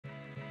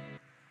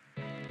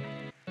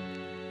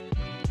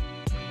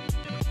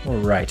All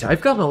right,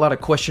 I've gotten a lot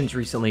of questions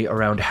recently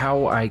around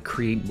how I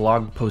create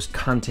blog post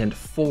content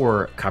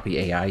for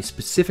Copy.ai,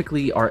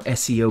 specifically our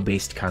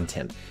SEO-based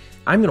content.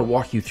 I'm going to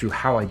walk you through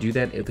how I do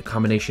that, the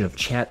combination of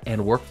chat and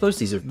workflows.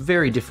 These are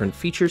very different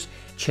features.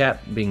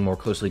 Chat being more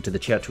closely to the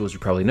chat tools you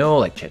probably know,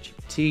 like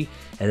ChatGPT,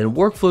 and then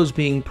workflows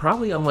being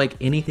probably unlike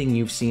anything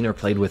you've seen or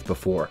played with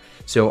before.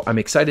 So I'm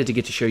excited to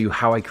get to show you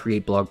how I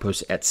create blog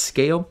posts at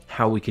scale,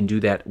 how we can do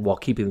that while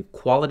keeping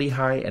quality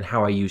high, and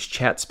how I use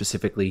chat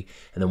specifically,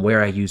 and then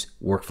where I use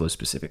workflow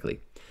specifically.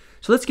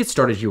 So let's get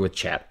started here with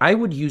chat. I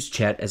would use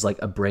chat as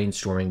like a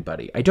brainstorming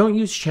buddy. I don't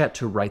use chat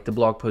to write the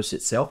blog post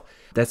itself.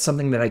 That's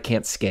something that I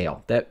can't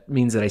scale. That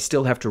means that I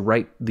still have to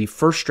write the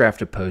first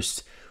draft of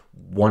posts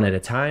one at a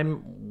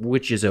time,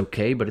 which is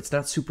okay, but it's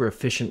not super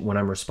efficient when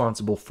I'm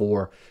responsible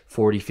for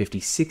 40, 50,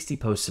 60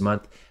 posts a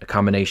month, a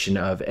combination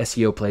of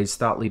SEO plays,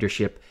 thought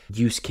leadership,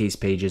 use case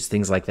pages,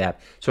 things like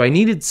that. So I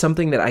needed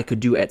something that I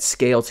could do at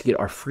scale to get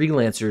our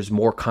freelancers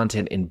more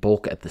content in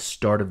bulk at the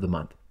start of the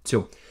month.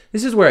 So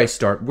this is where I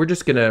start. We're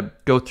just gonna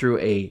go through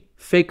a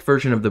fake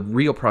version of the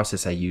real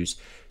process I use.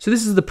 So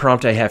this is the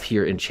prompt I have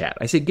here in chat.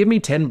 I say, give me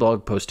 10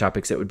 blog post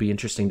topics that would be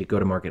interesting to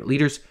go-to-market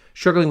leaders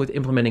struggling with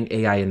implementing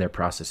AI in their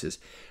processes.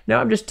 Now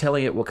I'm just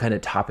telling it what kind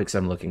of topics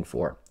I'm looking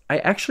for. I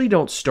actually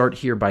don't start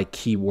here by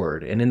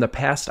keyword. And in the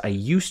past, I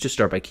used to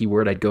start by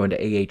keyword. I'd go into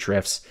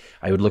Ahrefs.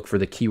 I would look for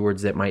the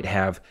keywords that might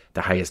have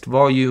the highest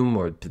volume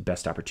or the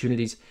best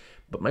opportunities.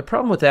 But my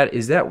problem with that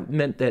is that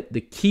meant that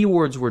the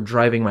keywords were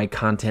driving my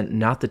content,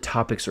 not the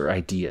topics or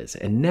ideas.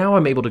 And now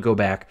I'm able to go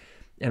back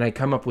and I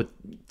come up with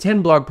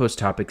 10 blog post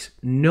topics,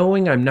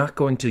 knowing I'm not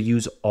going to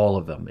use all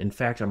of them. In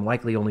fact, I'm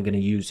likely only going to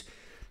use,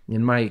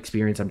 in my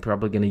experience, I'm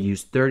probably going to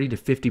use 30 to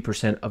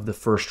 50% of the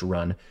first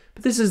run.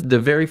 But this is the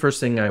very first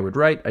thing I would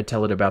write. I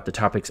tell it about the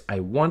topics I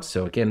want.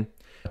 So again,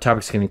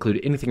 topics can include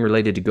anything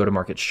related to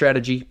go-to-market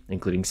strategy,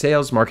 including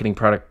sales, marketing,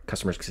 product,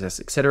 customer success,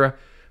 etc.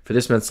 For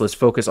this month's list,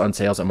 focus on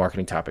sales and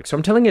marketing topics. So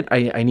I'm telling it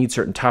I need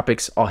certain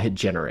topics. I'll hit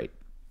generate.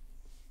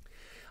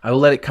 I will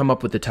let it come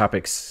up with the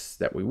topics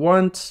that we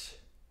want.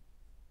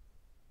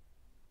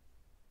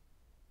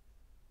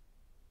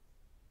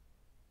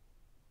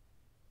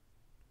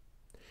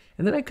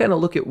 And then I kind of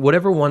look at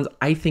whatever ones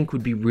I think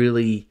would be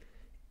really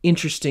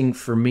interesting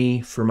for me,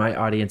 for my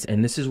audience.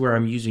 And this is where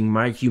I'm using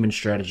my human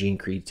strategy and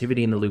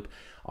creativity in the loop.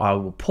 I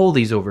will pull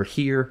these over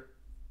here.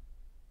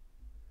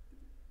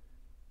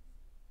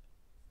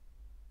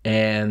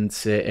 And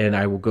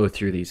I will go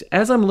through these.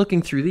 As I'm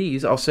looking through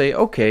these, I'll say,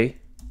 okay,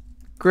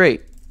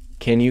 great.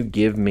 Can you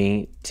give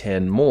me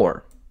 10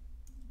 more?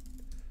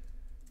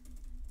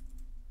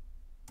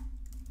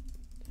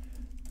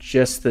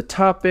 Just the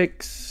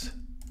topics.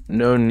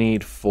 No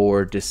need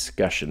for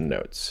discussion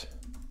notes.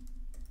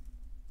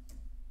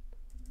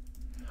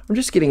 I'm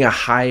just getting a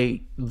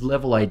high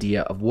level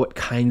idea of what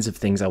kinds of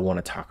things I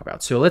want to talk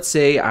about. So let's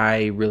say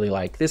I really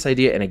like this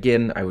idea. And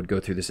again, I would go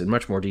through this in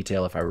much more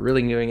detail if I were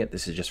really doing it.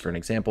 This is just for an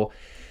example.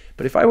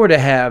 But if I were to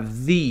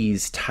have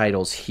these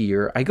titles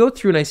here, I go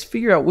through and I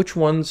figure out which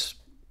ones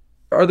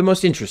are the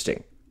most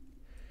interesting.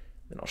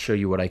 And I'll show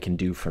you what I can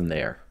do from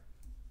there.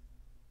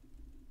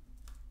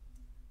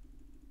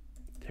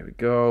 There we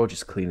go,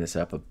 just clean this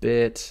up a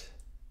bit.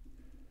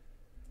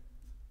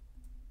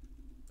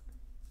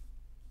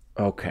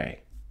 Okay.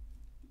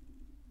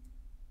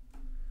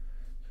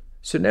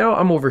 So now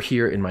I'm over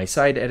here in my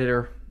side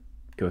editor,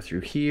 go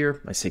through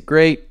here, I say,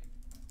 great.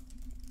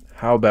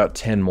 How about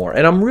 10 more?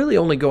 And I'm really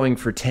only going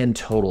for 10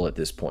 total at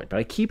this point, but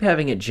I keep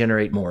having it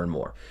generate more and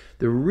more.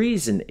 The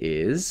reason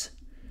is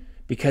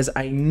because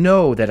I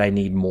know that I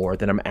need more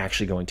than I'm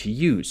actually going to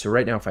use. So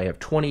right now, if I have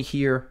 20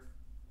 here,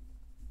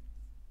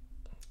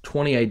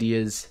 20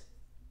 ideas,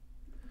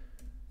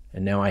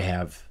 and now I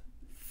have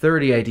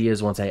 30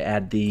 ideas once I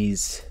add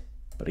these.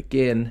 But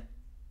again,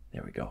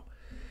 there we go.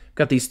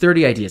 Got these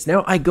 30 ideas.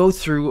 Now I go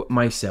through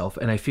myself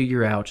and I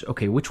figure out,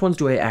 okay, which ones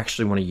do I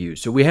actually want to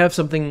use? So we have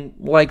something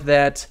like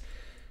that.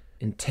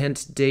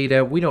 Intent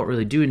data. We don't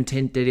really do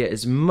intent data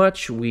as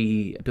much.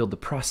 We build the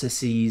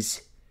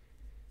processes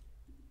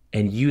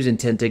and use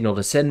intent signal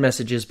to send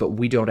messages, but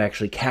we don't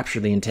actually capture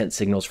the intent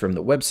signals from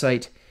the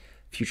website.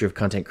 Future of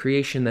content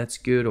creation, that's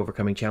good.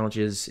 Overcoming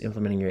challenges,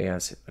 implementing your AI.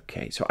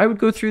 Okay, so I would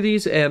go through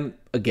these, and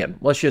again,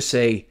 let's just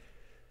say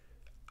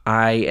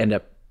I end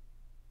up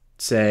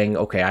saying,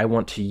 okay, I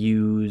want to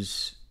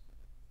use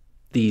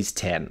these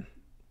 10.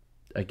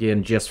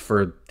 Again, just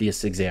for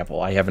this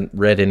example. I haven't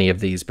read any of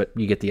these, but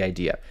you get the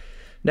idea.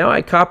 Now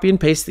I copy and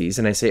paste these,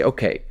 and I say,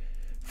 okay,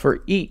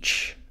 for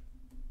each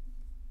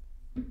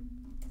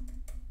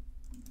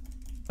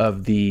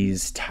of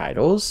these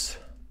titles,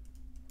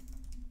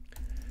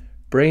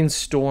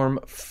 brainstorm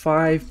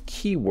 5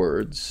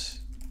 keywords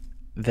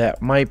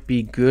that might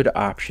be good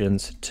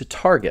options to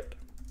target.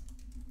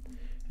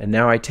 And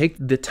now I take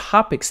the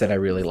topics that I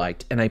really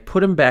liked and I put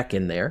them back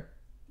in there,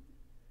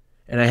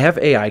 and I have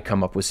AI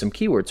come up with some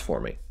keywords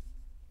for me.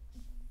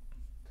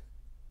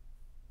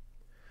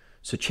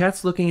 So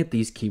chat's looking at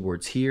these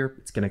keywords here.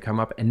 It's going to come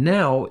up. And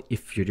now,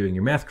 if you're doing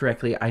your math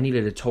correctly, I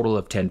needed a total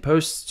of 10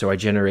 posts. So I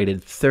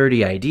generated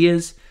 30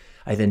 ideas.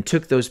 I then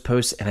took those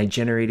posts and I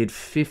generated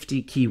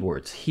 50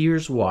 keywords.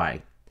 Here's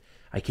why.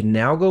 I can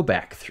now go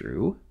back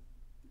through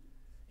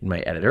in my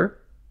editor.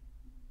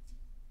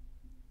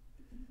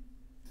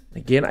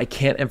 Again, I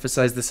can't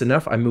emphasize this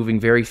enough. I'm moving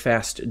very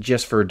fast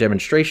just for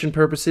demonstration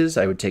purposes.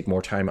 I would take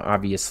more time,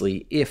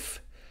 obviously, if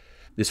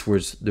this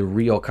was the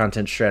real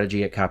content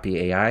strategy at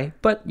Copy.ai,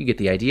 but you get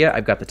the idea.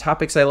 I've got the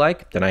topics I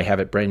like, then I have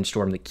it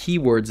brainstorm the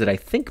keywords that I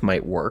think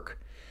might work.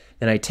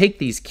 Then I take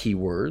these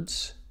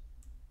keywords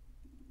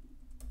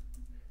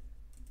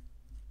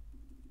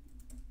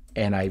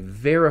and I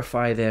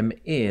verify them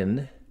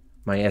in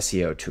my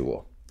SEO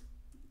tool.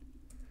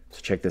 So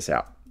check this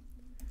out.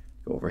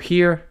 Go over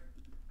here.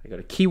 I go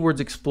to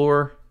Keywords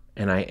Explorer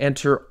and I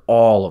enter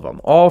all of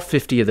them, all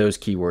 50 of those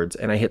keywords,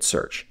 and I hit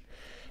search.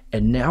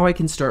 And now I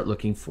can start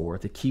looking for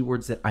the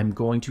keywords that I'm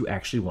going to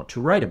actually want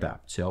to write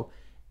about. So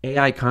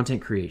AI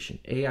content creation,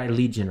 AI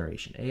lead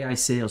generation, AI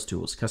sales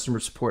tools, customer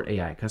support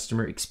AI,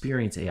 customer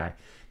experience AI.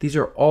 These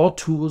are all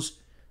tools,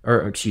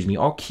 all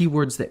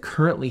keywords that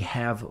currently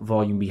have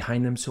volume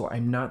behind them. So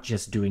I'm not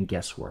just doing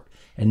guesswork.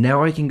 And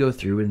now I can go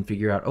through and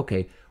figure out,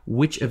 okay,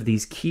 which of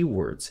these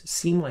keywords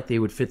seem like they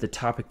would fit the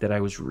topic that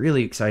I was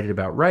really excited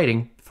about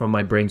writing from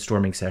my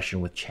brainstorming session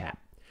with chat.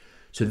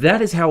 So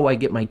that is how I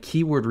get my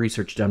keyword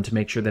research done to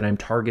make sure that I'm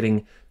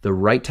targeting the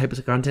right types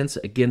of contents.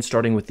 Again,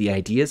 starting with the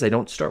ideas. I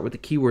don't start with the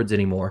keywords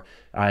anymore.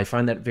 I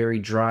find that very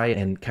dry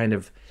and kind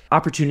of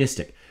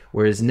opportunistic.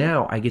 Whereas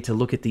now I get to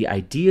look at the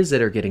ideas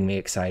that are getting me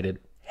excited,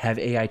 have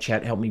AI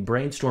chat help me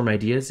brainstorm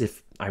ideas.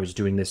 If I was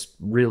doing this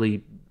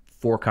really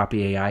for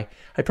Copy.ai,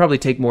 I'd probably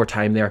take more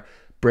time there,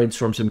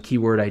 brainstorm some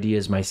keyword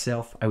ideas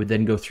myself. I would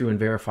then go through and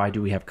verify,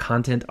 do we have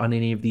content on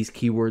any of these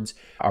keywords?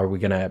 Are we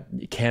going to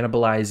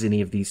cannibalize any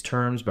of these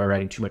terms by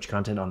writing too much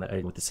content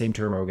with the same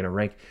term? Are we going to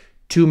rank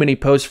too many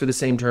posts for the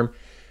same term?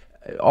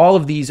 All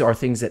of these are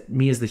things that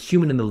me as the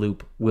human in the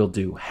loop will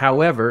do.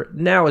 However,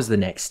 now is the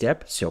next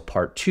step. So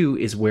part 2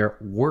 is where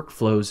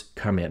workflows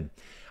come in.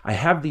 I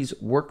have these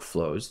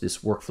workflows, this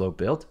workflow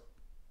built,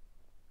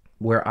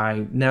 where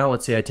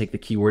let's say I take the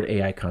keyword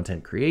AI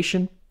content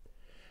creation.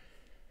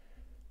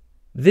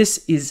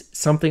 This is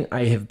something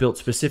I have built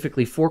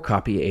specifically for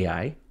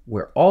Copy.ai,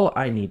 where all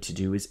I need to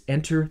do is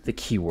enter the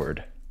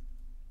keyword.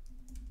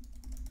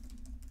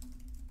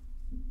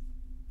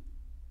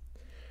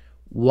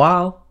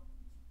 While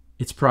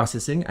it's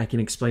processing, I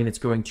can explain it's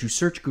going to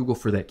search Google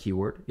for that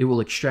keyword. It will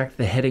extract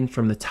the heading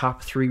from the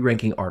top 3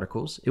 ranking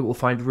articles. It will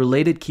find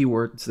related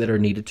keywords that are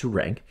needed to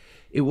rank.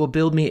 It will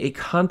build me a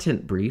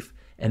content brief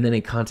and then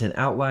a content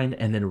outline,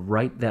 and then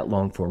write that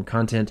long form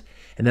content.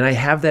 And then I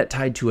have that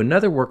tied to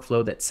another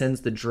workflow that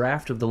sends the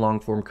draft of the long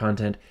form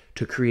content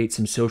to create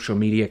some social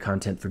media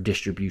content for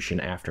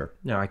distribution after.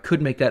 Now, I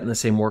could make that in the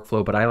same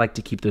workflow, but I like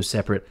to keep those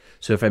separate.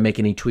 So if I make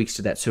any tweaks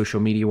to that social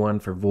media one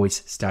for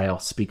voice, style,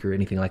 speaker,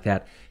 anything like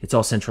that, it's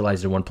all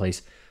centralized in one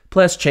place.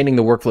 Plus, chaining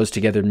the workflows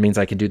together means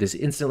I can do this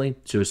instantly.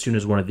 So as soon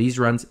as one of these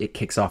runs, it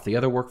kicks off the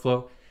other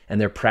workflow, and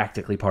they're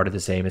practically part of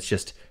the same. It's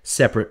just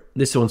separate.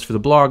 This one's for the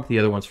blog, the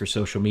other one's for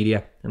social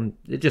media, and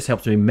it just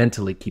helps me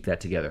mentally keep that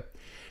together.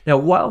 Now,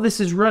 while this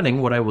is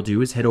running, what I will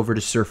do is head over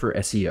to Surfer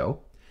SEO,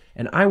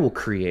 and I will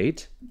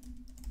create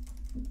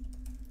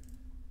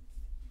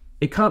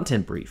a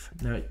content brief.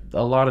 Now,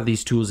 a lot of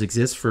these tools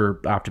exist for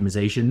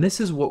optimization.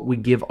 This is what we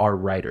give our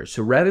writers.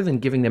 So rather than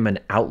giving them an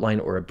outline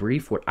or a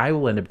brief, what I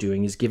will end up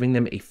doing is giving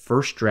them a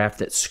first draft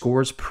that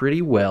scores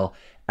pretty well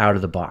out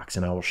of the box,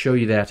 and I will show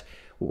you that.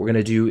 What we're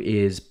going to do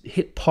is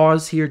hit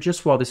pause here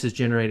just while this is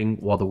generating,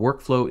 while the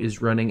workflow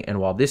is running, and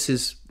while this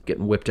is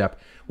getting whipped up.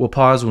 We'll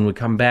pause. When we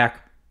come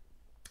back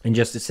in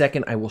just a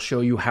second, I will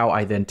show you how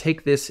I then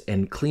take this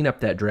and clean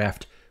up that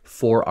draft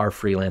for our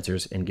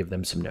freelancers and give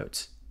them some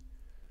notes.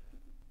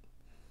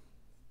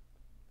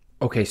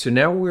 Okay, so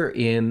now we're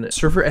in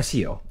Surfer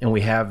SEO, and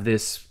we have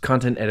this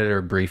content editor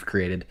brief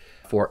created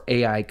for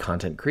AI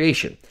content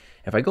creation.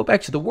 If I go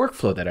back to the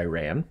workflow that I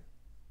ran,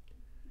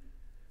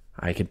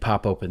 I can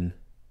pop open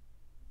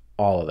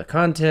all of the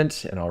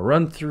content, and I'll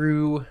run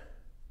through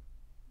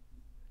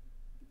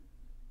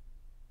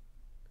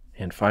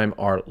and find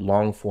our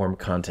long form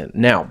content.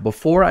 Now,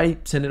 before I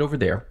send it over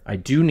there, I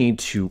do need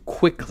to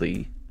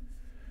quickly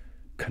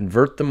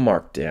convert the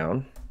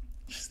markdown,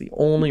 which is the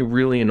only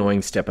really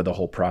annoying step of the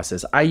whole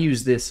process. I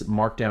use this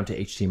markdown to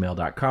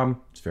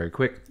html.com. It's very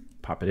quick.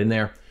 Pop it in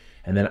there.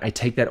 And then I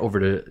take that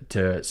over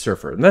to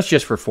Surfer. And that's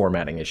just for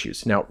formatting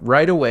issues. Now,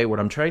 right away, what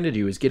I'm trying to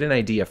do is get an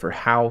idea for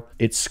how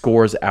it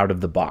scores out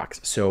of the box.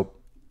 So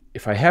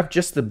if I have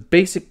just the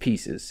basic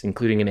pieces,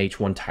 including an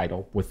H1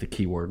 title with the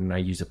keyword, and I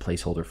use a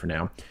placeholder for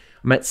now,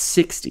 I'm at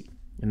 60.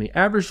 And the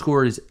average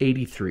score is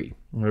 83.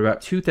 I'm at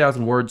about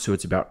 2,000 words, so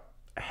it's about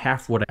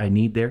half what I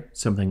need there,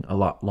 something a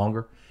lot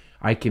longer.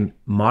 I can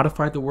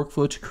modify the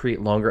workflow to create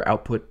longer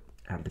output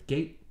out of the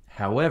gate.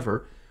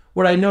 However,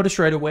 what I notice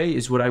right away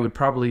is what I would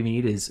probably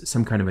need is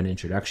some kind of an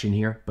introduction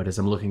here. But as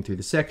I'm looking through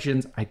the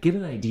sections, I get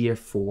an idea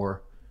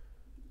for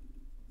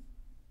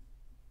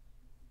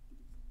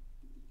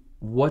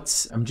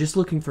I'm just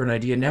looking for an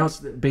idea. Now it's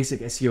the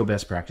basic SEO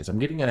best practice. I'm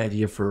getting an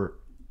idea for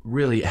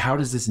really, how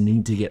does this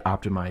need to get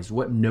optimized?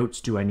 What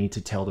notes do I need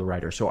to tell the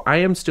writer? So I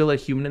am still a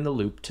human in the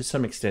loop to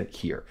some extent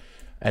here.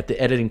 At the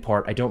editing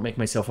part, I don't make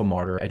myself a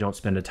martyr. I don't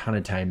spend a ton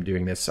of time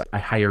doing this. I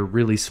hire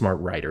really smart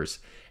writers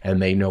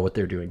and they know what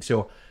they're doing.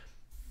 So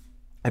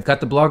I've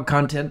got the blog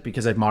content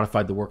because I've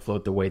modified the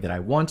workflow the way that I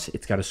want.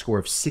 It's got a score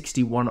of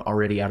 61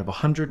 already out of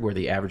 100, where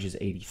the average is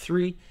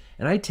 83.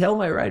 And I tell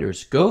my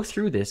writers, go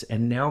through this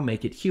and now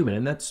make it human.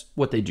 And that's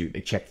what they do. They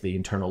check the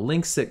internal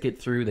links that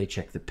get through. They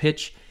check the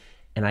pitch.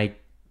 And I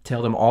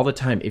tell them all the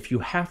time, if you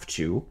have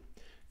to,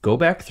 go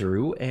back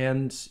through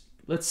and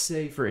let's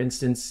say, for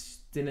instance,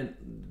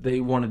 they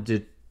wanted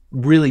to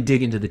really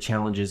dig into the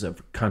challenges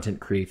of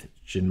content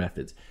creation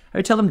methods. I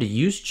would tell them to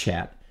use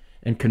chat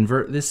and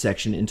convert this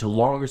section into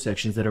longer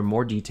sections that are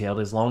more detailed,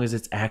 as long as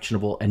it's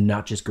actionable and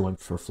not just going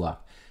for fluff.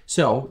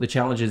 So the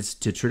challenges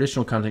to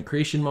traditional content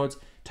creation modes,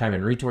 time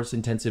and resource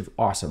intensive,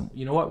 awesome.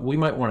 You know what? We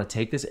might want to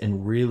take this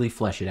and really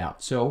flesh it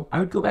out. So I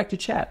would go back to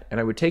chat and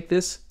I would take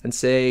this and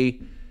say,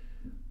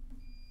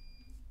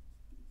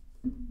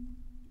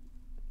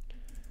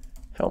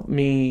 help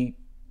me,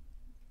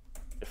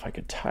 if I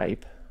could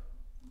type,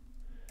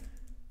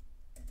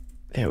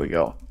 there we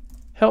go.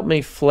 Help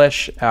me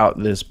flesh out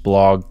this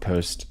blog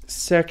post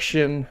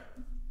section,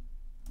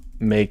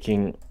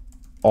 making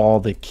all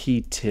the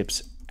key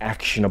tips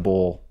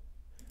actionable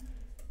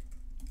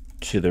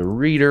to the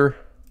reader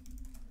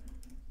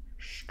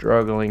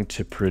struggling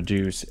to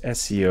produce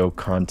SEO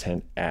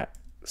content at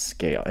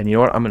scale. And you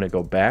know what? I'm going to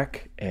go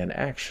back and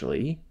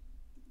actually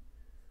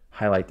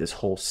highlight this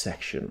whole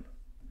section.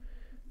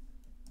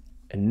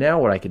 And now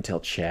what I can tell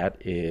chat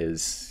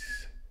is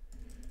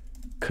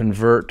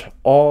convert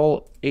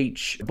all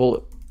H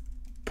bullet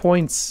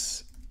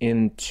points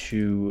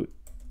into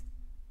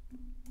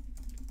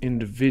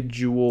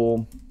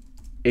individual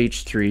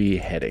H3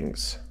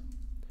 headings.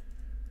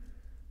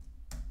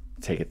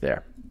 Take it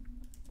there.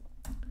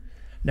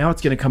 Now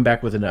it's going to come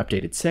back with an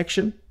updated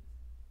section.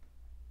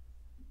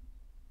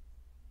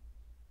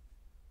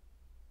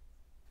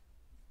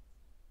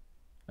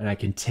 And I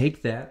can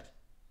take that,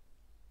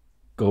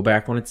 go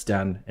back when it's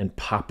done, and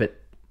pop it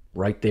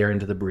right there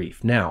into the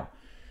brief. Now,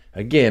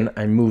 again,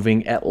 I'm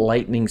moving at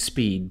lightning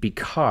speed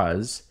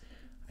because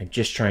I'm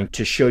just trying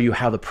to show you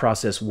how the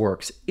process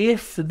works.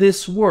 If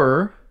this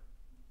were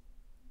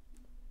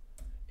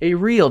a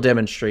real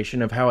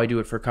demonstration of how I do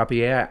it for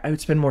Copy.ai, I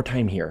would spend more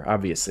time here,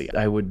 obviously.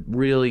 I would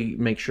really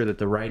make sure that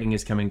the writing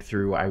is coming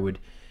through. I would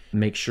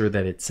make sure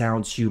that it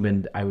sounds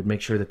human. I would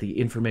make sure that the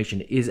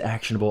information is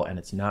actionable and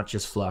it's not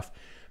just fluff.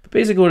 But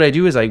basically what I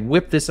do is I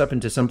whip this up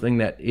into something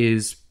that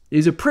is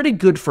a pretty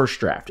good first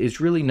draft. It's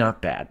really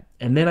not bad.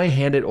 And then I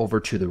hand it over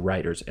to the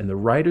writers. And the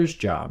writer's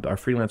job, our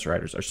freelance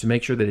writers, are to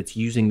make sure that it's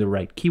using the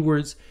right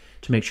keywords,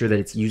 to make sure that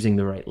it's using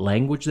the right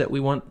language that we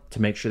want,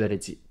 to make sure that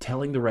it's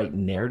telling the right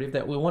narrative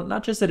that we want.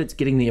 Not just that it's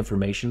getting the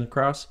information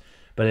across,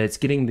 but it's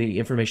getting the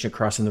information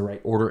across in the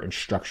right order and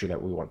structure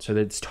that we want. So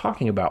that it's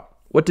talking about,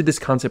 what did this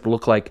concept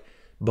look like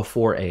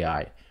before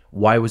AI?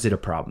 Why was it a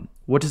problem?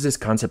 What does this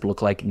concept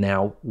look like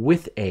now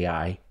with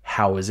AI?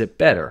 How is it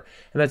better?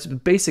 And that's the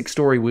basic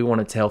story we want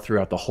to tell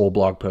throughout the whole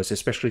blog post,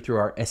 especially through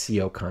our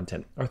SEO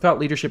content. Our thought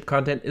leadership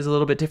content is a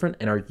little bit different,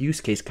 and our use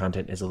case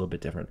content is a little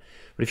bit different.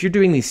 But if you're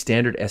doing these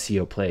standard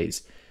SEO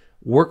plays,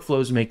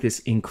 workflows make this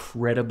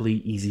incredibly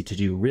easy to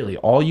do. Really,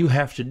 all you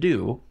have to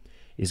do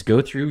is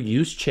go through,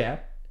 use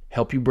chat,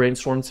 help you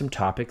brainstorm some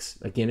topics.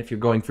 Again, if you're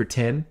going for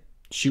 10,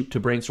 shoot to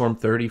brainstorm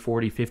 30,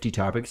 40, 50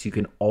 topics. You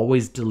can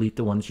always delete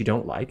the ones you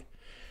don't like.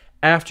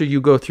 After you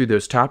go through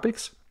those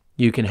topics,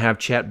 you can have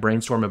chat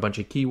brainstorm a bunch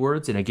of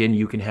keywords. And again,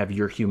 you can have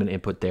your human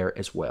input there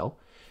as well.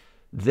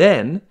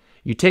 Then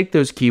you take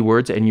those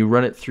keywords and you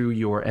run it through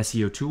your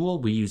SEO tool.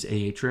 We use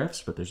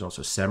Ahrefs, but there's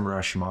also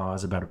SEMrush,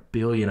 Moz, about a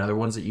billion other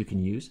ones that you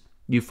can use.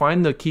 You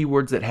find the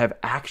keywords that have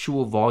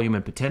actual volume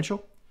and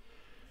potential.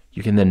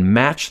 You can then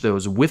match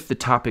those with the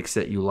topics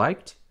that you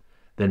liked,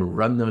 then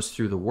run those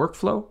through the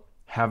workflow,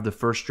 have the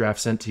first draft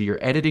sent to your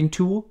editing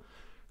tool,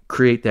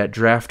 create that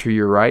draft to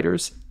your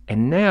writers.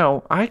 And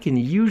now I can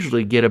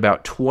usually get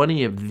about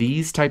 20 of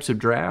these types of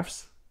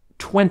drafts,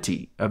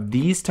 20 of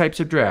these types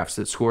of drafts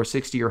that score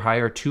 60 or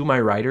higher to my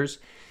writers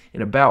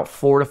in about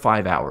 4 to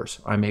 5 hours.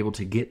 I'm able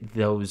to get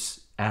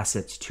those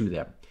assets to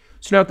them.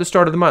 So now at the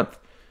start of the month,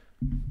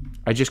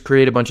 I just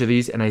create a bunch of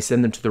these and I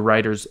send them to the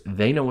writers.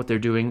 They know what they're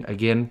doing.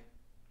 Again,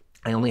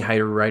 I only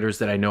hire writers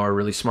that I know are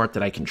really smart,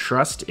 that I can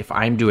trust. If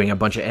I'm doing a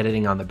bunch of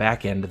editing on the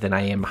back end, then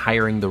I am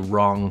hiring the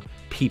wrong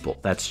people.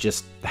 That's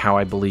just how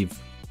I believe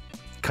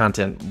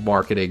content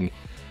marketing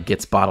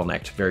gets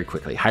bottlenecked very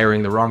quickly.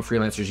 Hiring the wrong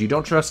freelancers you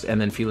don't trust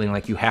and then feeling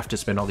like you have to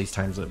spend all these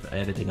times of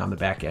editing on the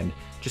back end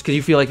just because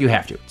you feel like you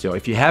have to. So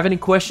if you have any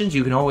questions,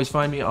 you can always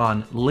find me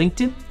on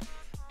LinkedIn.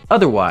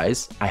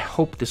 Otherwise, I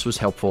hope this was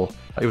helpful.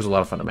 It was a lot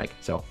of fun to make.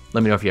 So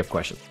let me know if you have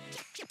questions.